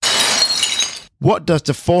What does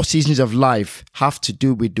the 4 seasons of life have to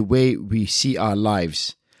do with the way we see our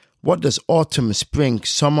lives? What does autumn, spring,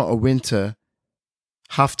 summer, or winter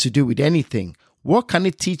have to do with anything? What can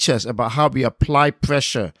it teach us about how we apply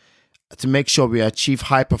pressure to make sure we achieve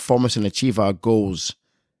high performance and achieve our goals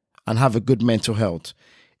and have a good mental health?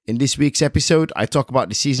 In this week's episode, I talk about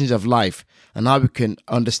the seasons of life and how we can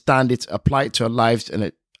understand it, apply it to our lives,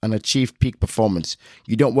 and achieve peak performance.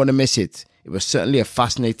 You don't want to miss it. It was certainly a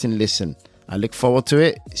fascinating listen. I look forward to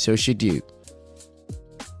it, so should you.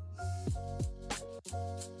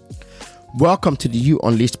 Welcome to the You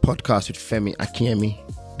Unleashed podcast with Femi Akinyemi,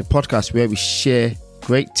 the podcast where we share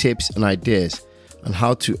great tips and ideas on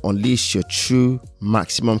how to unleash your true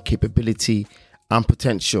maximum capability and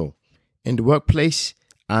potential in the workplace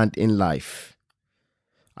and in life.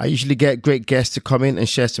 I usually get great guests to come in and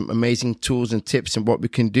share some amazing tools and tips and what we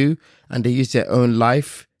can do, and they use their own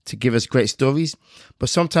life to give us great stories, but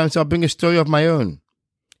sometimes I'll bring a story of my own.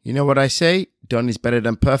 You know what I say? Done is better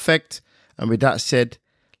than perfect. And with that said,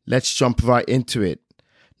 let's jump right into it.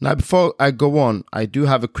 Now, before I go on, I do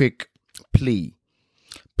have a quick plea.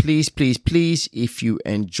 Please, if you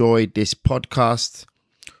enjoyed this podcast,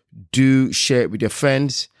 do share it with your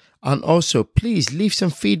friends. And also, please leave some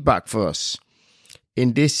feedback for us.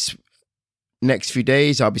 In this next few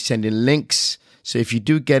days, I'll be sending links. So if you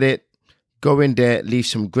do get it, go in there, leave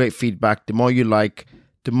some great feedback. The more you like,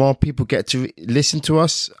 the more people get to listen to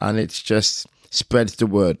us, and it just spreads the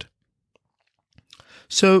word.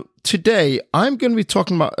 So today, I'm going to be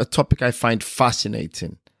talking about a topic I find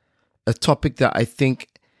fascinating, a topic that I think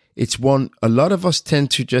it's one a lot of us tend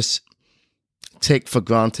to just take for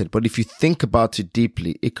granted. But if you think about it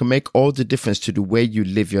deeply, it can make all the difference to the way you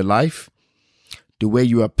live your life, the way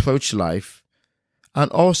you approach life, and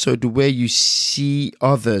also the way you see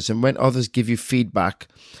others. And when others give you feedback,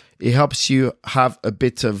 it helps you have a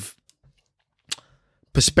bit of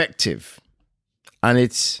perspective. And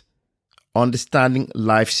it's understanding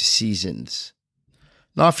life's seasons.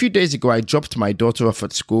 Now, a few days ago, I dropped my daughter off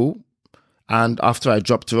at school. And after I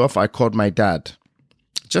dropped her off, I called my dad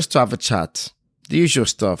just to have a chat. The usual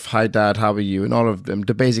stuff. Hi, Dad, how are you? And all of them,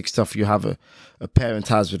 the basic stuff you have a parent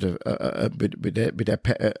has with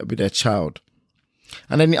their child.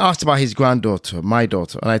 And then he asked about his granddaughter, my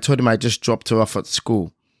daughter, and I told him I just dropped her off at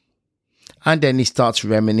school. And then he starts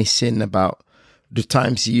reminiscing about the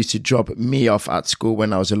times he used to drop me off at school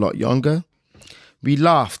when I was a lot younger. We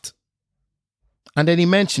laughed. And then he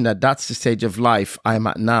mentioned that that's the stage of life I'm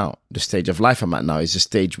at now. The stage of life I'm at now is the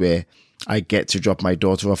stage where I get to drop my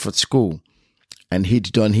daughter off at school. And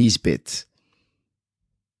he'd done his bit.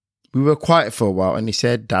 We were quiet for a while and he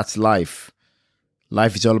said, that's life.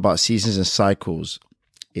 Life is all about seasons and cycles.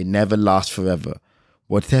 It never lasts forever.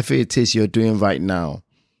 Whatever it is you're doing right now,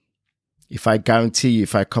 if I guarantee you,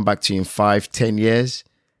 if I come back to you in 5-10 years,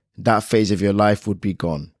 that phase of your life would be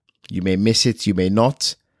gone. You may miss it, you may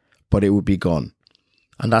not, but it will be gone.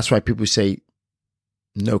 And that's why people say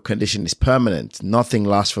no condition is permanent. Nothing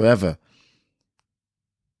lasts forever.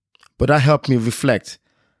 But that helped me reflect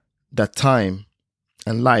that time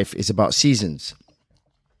and life is about seasons.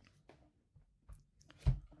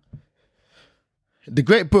 The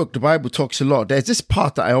great book, the Bible, talks a lot. There's this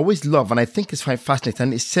part that I always love and I think it's quite fascinating.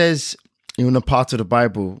 And it says, in a part of the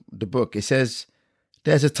Bible, the book, it says,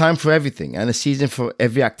 there's a time for everything and a season for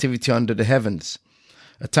every activity under the heavens.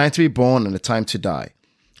 A time to be born and a time to die.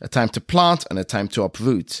 A time to plant and a time to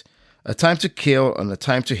uproot. A time to kill and a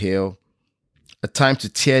time to heal. A time to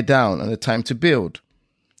tear down and a time to build.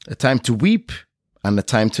 A time to weep and a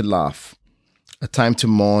time to laugh. A time to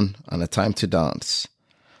mourn and a time to dance.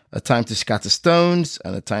 A time to scatter stones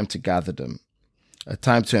and a time to gather them. A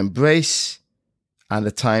time to embrace and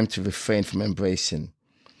a time to refrain from embracing.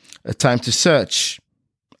 A time to search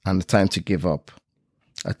and a time to give up.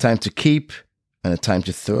 A time to keep and a time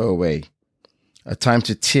to throw away. A time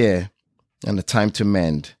to tear and a time to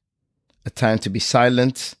mend. A time to be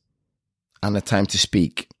silent and a time to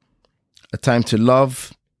speak. A time to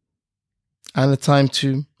love and a time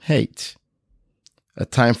to hate. A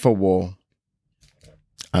time for war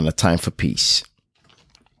and a time for peace.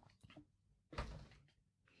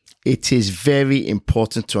 It is very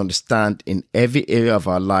important to understand in every area of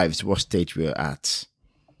our lives what stage we're at.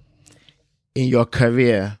 In your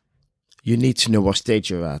career, you need to know what stage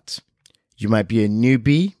you're at. You might be a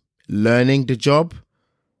newbie learning the job.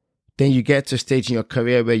 Then you get to a stage in your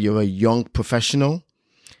career where you're a young professional.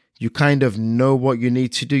 You kind of know what you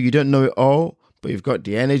need to do. You don't know it all, but you've got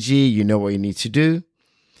the energy. You know what you need to do.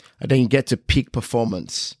 And then you get to peak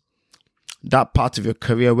performance. That part of your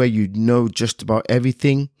career where you know just about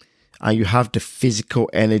everything and you have the physical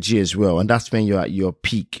energy as well. And that's when you're at your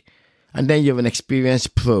peak. And then you're an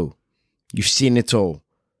experienced pro. You've seen it all.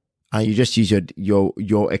 And you just use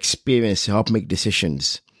your experience to help make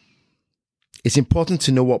decisions. It's important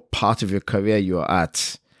to know what part of your career you're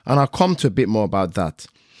at. And I'll come to a bit more about that.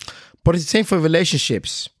 But it's the same for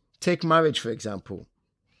relationships. Take marriage, for example.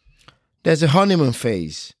 There's a honeymoon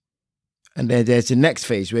phase. And then there's the next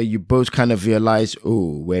phase where you both kind of realize,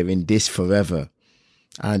 oh, we're in this forever.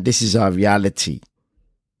 And this is our reality.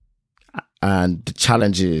 And the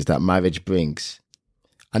challenges that marriage brings.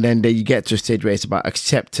 And then you get to a stage where it's about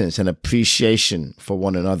acceptance and appreciation for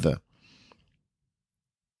one another.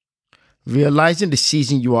 Realizing the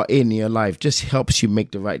season you are in your life just helps you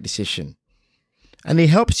make the right decision. And it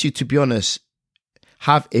helps you, to be honest,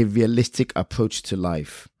 have a realistic approach to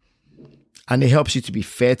life. And it helps you to be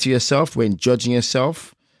fair to yourself when judging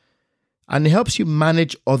yourself. And it helps you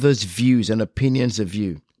manage others' views and opinions of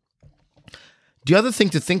you. The other thing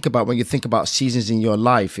to think about when you think about seasons in your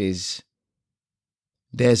life is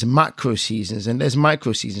there's macro seasons and there's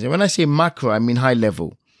micro seasons. And when I say macro, I mean high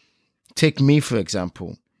level. Take me, for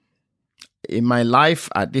example. In my life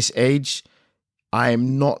at this age, I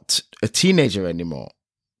am not a teenager anymore.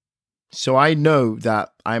 So I know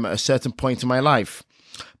that I'm at a certain point in my life.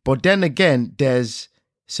 But then again,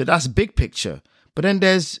 so that's big picture. But then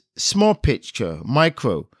there's small picture,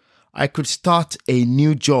 micro. I could start a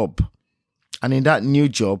new job. And in that new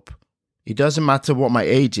job, it doesn't matter what my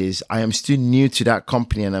age is, I am still new to that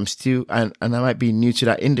company and and I might be new to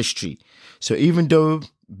that industry. So even though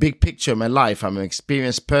big picture of my life, I'm an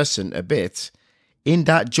experienced person a bit, in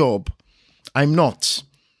that job, I'm not.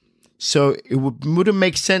 So it wouldn't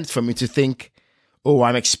make sense for me to think, oh,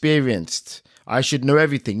 I'm experienced. I should know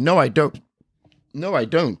everything. No, I don't.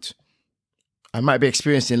 I might be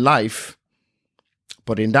experienced in life,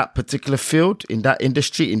 but in that particular field, in that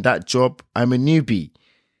industry, in that job, I'm a newbie.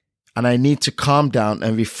 And I need to calm down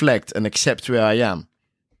and reflect and accept where I am.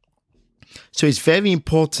 So it's very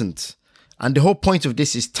important. And the whole point of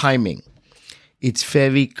this is timing. It's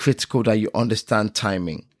very critical that you understand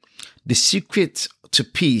timing. The secret to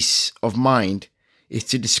peace of mind is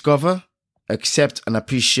to discover, accept, and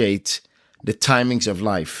appreciate the timings of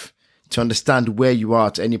life, to understand where you are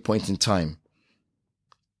at any point in time.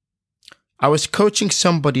 I was coaching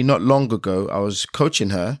somebody not long ago. I was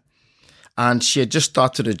coaching her. And she had just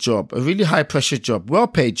started a job, a really high-pressure job,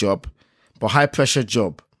 well-paid job, but high-pressure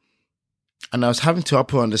job. And I was having to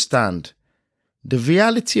help her understand the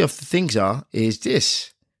reality of the things is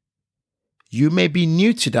this. You may be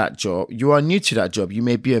new to that job. You are new to that job. You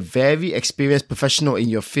may be a very experienced professional in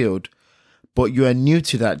your field, but you are new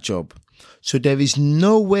to that job. So there is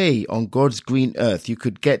no way on God's green earth you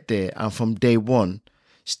could get there and from day one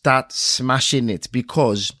start smashing it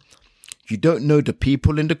because you don't know the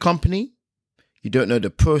people in the company. You don't know the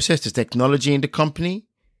process, the technology in the company.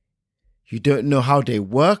 You don't know how they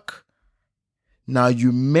work. Now,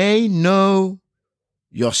 you may know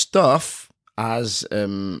your stuff as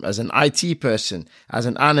an IT person, as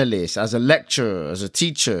an analyst, as a lecturer, as a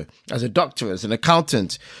teacher, as a doctor, as an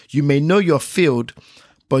accountant. You may know your field,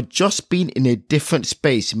 but just being in a different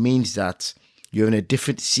space means that you're in a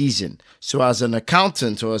different season. So as an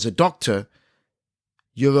accountant or as a doctor,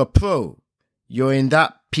 you're a pro. You're in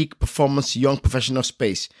that peak performance, young professional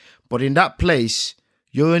space. But in that place,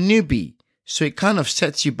 you're a newbie. So it kind of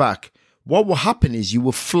sets you back. What will happen is you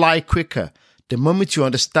will fly quicker. The moment you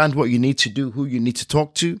understand what you need to do, who you need to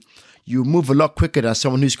talk to, you move a lot quicker than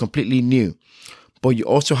someone who's completely new. But you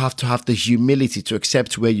also have to have the humility to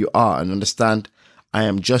accept where you are and understand, I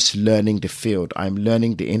am just learning the field. I'm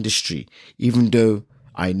learning the industry, even though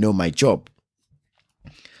I know my job.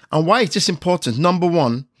 And why is this important? Number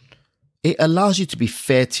one, it allows you to be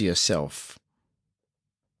fair to yourself.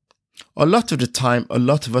 A lot of the time, a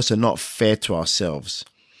lot of us are not fair to ourselves.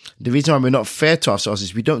 The reason why we're not fair to ourselves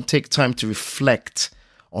is we don't take time to reflect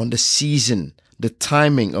on the season, the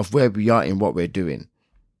timing of where we are in what we're doing.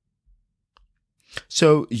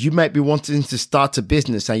 So you might be wanting to start a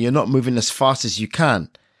business and you're not moving as fast as you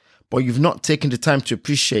can, but you've not taken the time to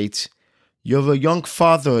appreciate you're a young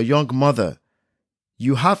father, a young mother.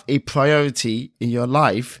 You have a priority in your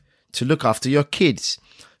life to look after your kids.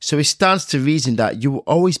 So it stands to reason that you will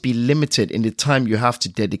always be limited in the time you have to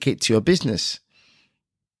dedicate to your business.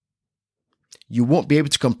 You won't be able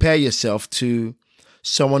to compare yourself to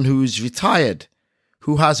someone who's retired,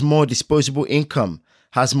 who has more disposable income,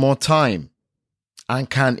 has more time, and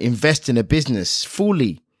can invest in a business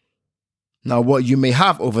fully. Now, what you may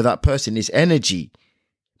have over that person is energy,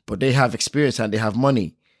 but they have experience and they have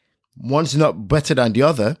money. One's not better than the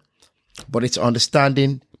other, but it's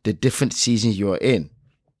understanding the different seasons you are in.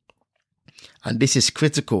 And this is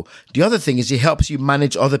critical. The other thing is it helps you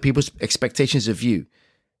manage other people's expectations of you.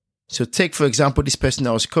 So take, for example, this person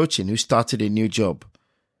I was coaching who started a new job.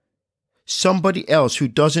 Somebody else who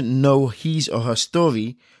doesn't know his or her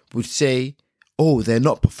story would say, oh, they're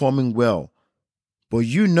not performing well. But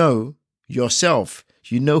you know yourself.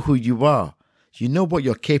 You know who you are. You know what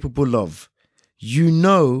you're capable of. You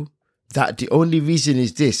know that the only reason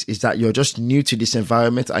is that you're just new to this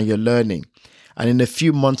environment and you're learning. And in a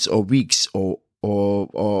few months or weeks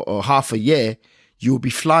or half a year, you'll be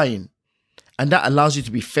flying. And that allows you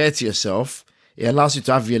to be fair to yourself. It allows you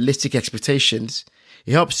to have realistic expectations.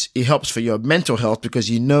 It helps for your mental health because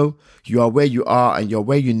you know you are where you are and you're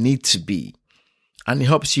where you need to be. And it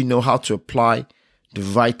helps you know how to apply the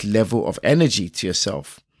right level of energy to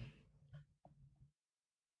yourself.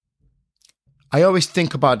 I always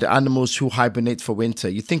think about the animals who hibernate for winter.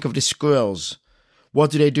 You think of the squirrels.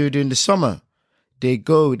 What do they do during the summer? They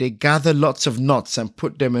gather lots of nuts and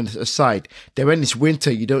put them aside. Then when it's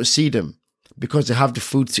winter, you don't see them because they have the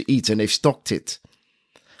food to eat and they've stocked it.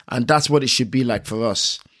 And that's what it should be like for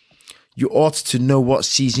us. You ought to know what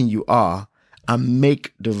season you are and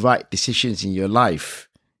make the right decisions in your life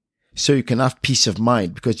so you can have peace of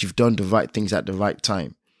mind because you've done the right things at the right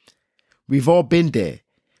time. We've all been there.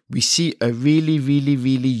 We see a really, really,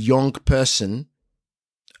 really young person,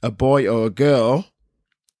 a boy or a girl,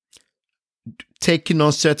 taking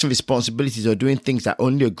on certain responsibilities or doing things that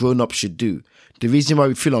only a grown-up should do. The reason why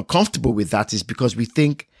we feel uncomfortable with that is because we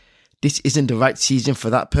think this isn't the right season for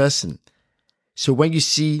that person. So when you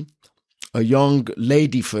see a young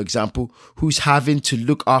lady, for example, who's having to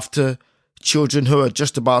look after children who are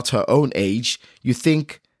just about her own age, you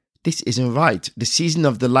think this isn't right. The season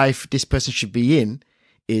of the life this person should be in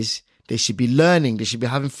is they should be learning, they should be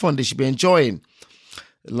having fun, they should be enjoying.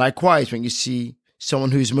 Likewise, when you see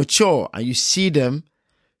someone who's mature and you see them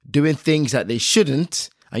doing things that they shouldn't,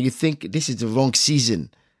 and you think this is the wrong season.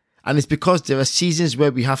 And it's because there are seasons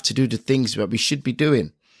where we have to do the things that we should be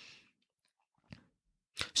doing.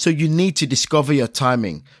 So you need to discover your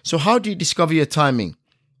timing. So how do you discover your timing?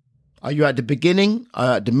 Are you at the beginning,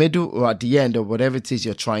 at the middle, or at the end, or whatever it is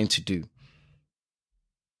you're trying to do?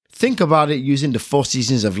 Think about it using the 4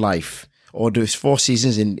 seasons of life, or those 4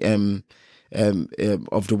 seasons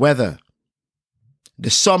of the weather. The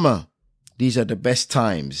summer, these are the best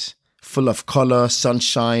times, full of color,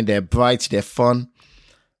 sunshine, they're bright, they're fun.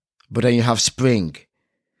 But then you have spring.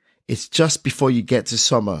 It's just before you get to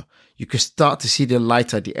summer. You can start to see the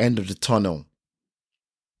light at the end of the tunnel.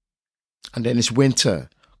 And then it's winter,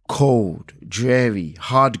 cold, dreary,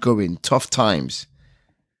 hard going, tough times.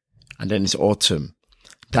 And then it's autumn.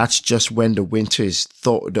 That's just when the winter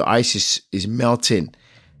the ice is melting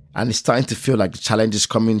and it's starting to feel like the challenge is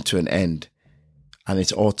coming to an end. And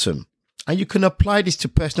it's autumn. And you can apply this to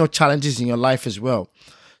personal challenges in your life as well.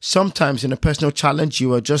 Sometimes in a personal challenge,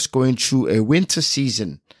 you are just going through a winter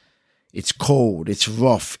season. It's cold, it's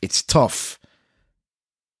rough, it's tough.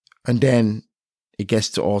 And then it gets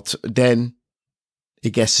to autumn. Then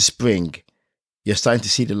it gets to spring. You're starting to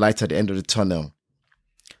see the light at the end of the tunnel.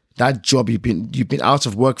 That job, you've been out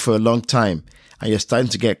of work for a long time and you're starting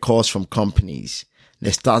to get calls from companies.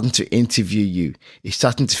 They're starting to interview you. It's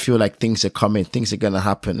starting to feel like things are coming, things are going to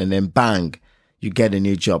happen. And then bang, you get a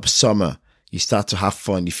new job. Summer, you start to have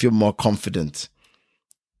fun. You feel more confident.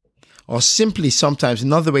 Or simply sometimes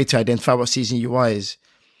another way to identify what season you are is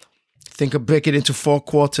break it into 4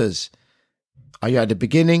 quarters. Are you at the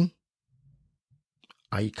beginning?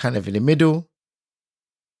 Are you kind of in the middle?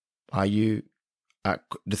 Are you at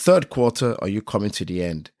the 3rd quarter? Or are you coming to the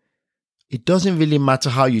end? It doesn't really matter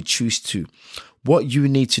how you choose to. What you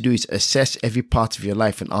need to do is assess every part of your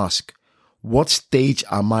life and ask, what stage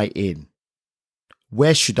am I in?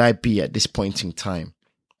 Where should I be at this point in time?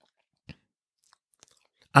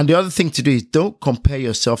 And the other thing to do is don't compare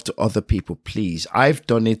yourself to other people, please. I've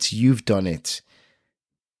done it. You've done it.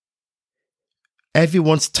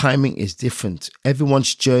 Everyone's timing is different.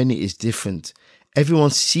 Everyone's journey is different.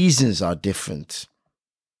 Everyone's seasons are different.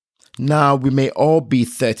 Now, we may all be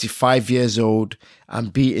 35 years old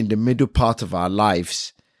and be in the middle part of our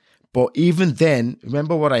lives. But even then,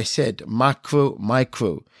 remember what I said, macro,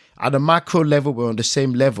 micro. At the macro level, we're on the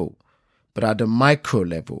same level. But at the micro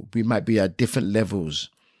level, we might be at different levels.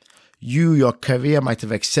 Your career might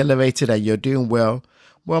have accelerated and you're doing well.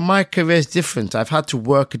 Well, my career is different. I've had to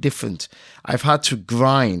work different. I've had to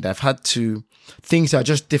grind. Things are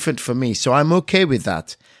just different for me. So I'm okay with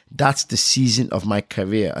that. That's the season of my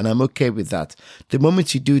career and I'm okay with that. The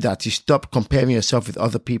moment you do that, you stop comparing yourself with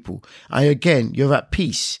other people. And again, you're at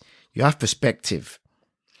peace. You have perspective.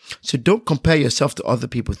 So don't compare yourself to other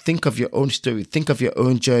people. Think of your own story. Think of your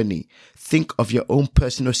own journey. Think of your own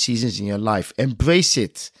personal seasons in your life. Embrace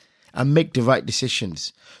it and make the right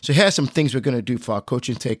decisions. So here are some things we're going to do for our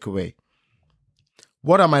coaching takeaway.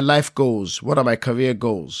 What are my life goals? What are my career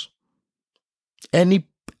goals? Any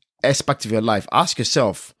aspect of your life, ask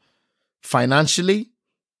yourself, financially,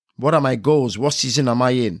 what are my goals? What season am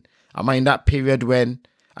I in? Am I in that period when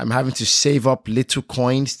I'm having to save up little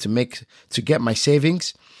coins to get my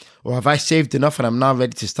savings? Or have I saved enough and I'm now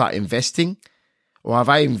ready to start investing? Or have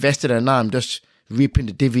I invested and now I'm just reaping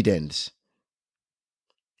the dividends?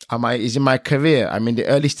 Is in my career, I'm in the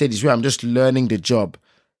early stages where I'm just learning the job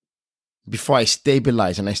before I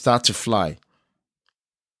stabilize and I start to fly?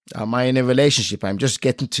 Am I in a relationship? I'm just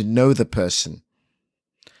getting to know the person.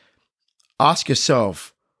 Ask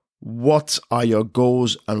yourself, what are your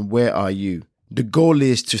goals and where are you? The goal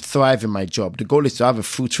is to thrive in my job. The goal is to have a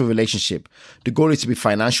fruitful relationship. The goal is to be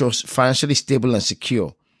financially stable and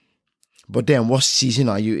secure. But then what season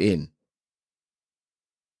are you in?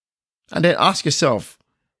 And then ask yourself,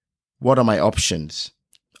 what are my options?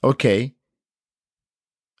 Okay,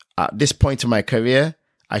 at this point in my career,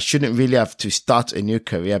 I shouldn't really have to start a new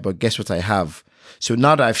career, but guess what I have? So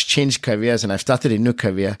now that I've changed careers and I've started a new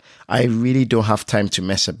career, I really don't have time to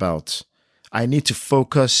mess about. I need to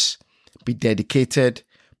focus, be dedicated,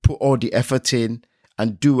 put all the effort in,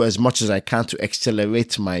 and do as much as I can to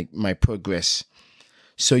accelerate my progress.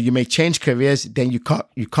 So you may change careers, then you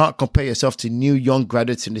can't compare yourself to new young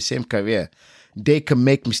graduates in the same career. They can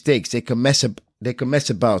make mistakes. They can mess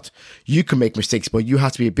about. You can make mistakes, but you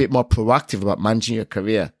have to be a bit more proactive about managing your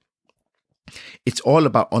career. It's all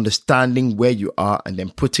about understanding where you are and then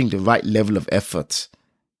putting the right level of effort.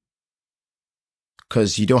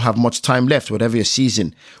 Because you don't have much time left, whatever your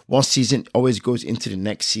season. One season always goes into the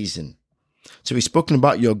next season. So we've spoken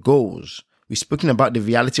about your goals. We've spoken about the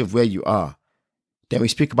reality of where you are. Then we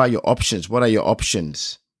speak about your options. What are your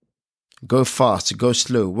options? Go fast, go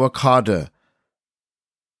slow, work harder.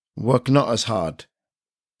 Work not as hard.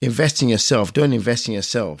 Invest in yourself. Don't invest in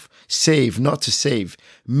yourself. Save, not to save.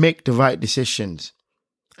 Make the right decisions.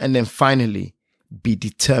 And then finally, be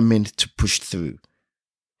determined to push through.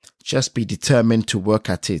 Just be determined to work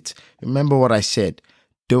at it. Remember what I said.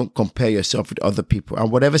 Don't compare yourself with other people.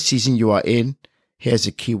 And whatever season you are in, here's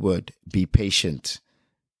a key word. Be patient.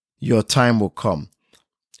 Your time will come.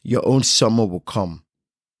 Your own summer will come.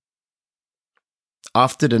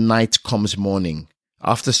 After the night comes morning.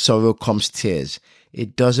 After sorrow comes tears.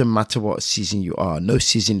 It doesn't matter what season you are. No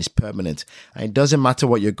season is permanent. And it doesn't matter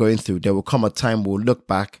what you're going through. There will come a time we'll look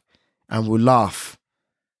back and we'll laugh.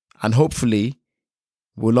 And hopefully,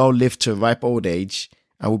 we'll all live to a ripe old age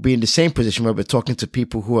and we'll be in the same position where we're talking to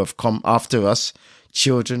people who have come after us,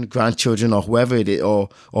 children, grandchildren, or whoever it is, or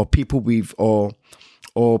people we've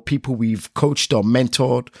people we've coached or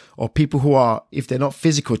mentored, or people who are, if they're not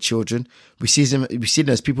physical children, we see them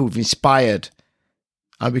as people we've inspired.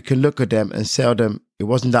 And we can look at them and tell them, it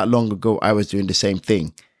wasn't that long ago I was doing the same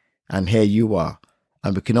thing. And here you are.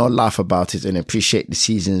 And we can all laugh about it and appreciate the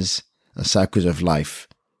seasons and cycles of life.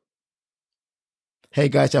 Hey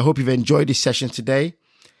guys, I hope you've enjoyed this session today.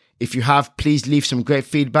 If you have, please leave some great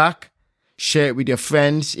feedback. Share it with your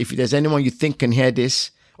friends. If there's anyone you think can hear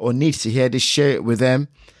this or needs to hear this, share it with them.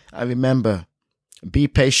 And remember, be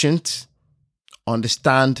patient,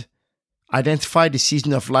 understand, identify the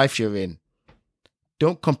season of life you're in.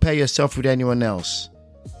 Don't compare yourself with anyone else.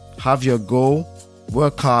 Have your goal,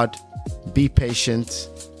 work hard, be patient,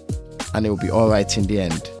 and it will be all right in the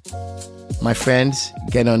end. My friends,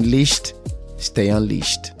 get unleashed, stay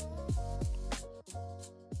unleashed.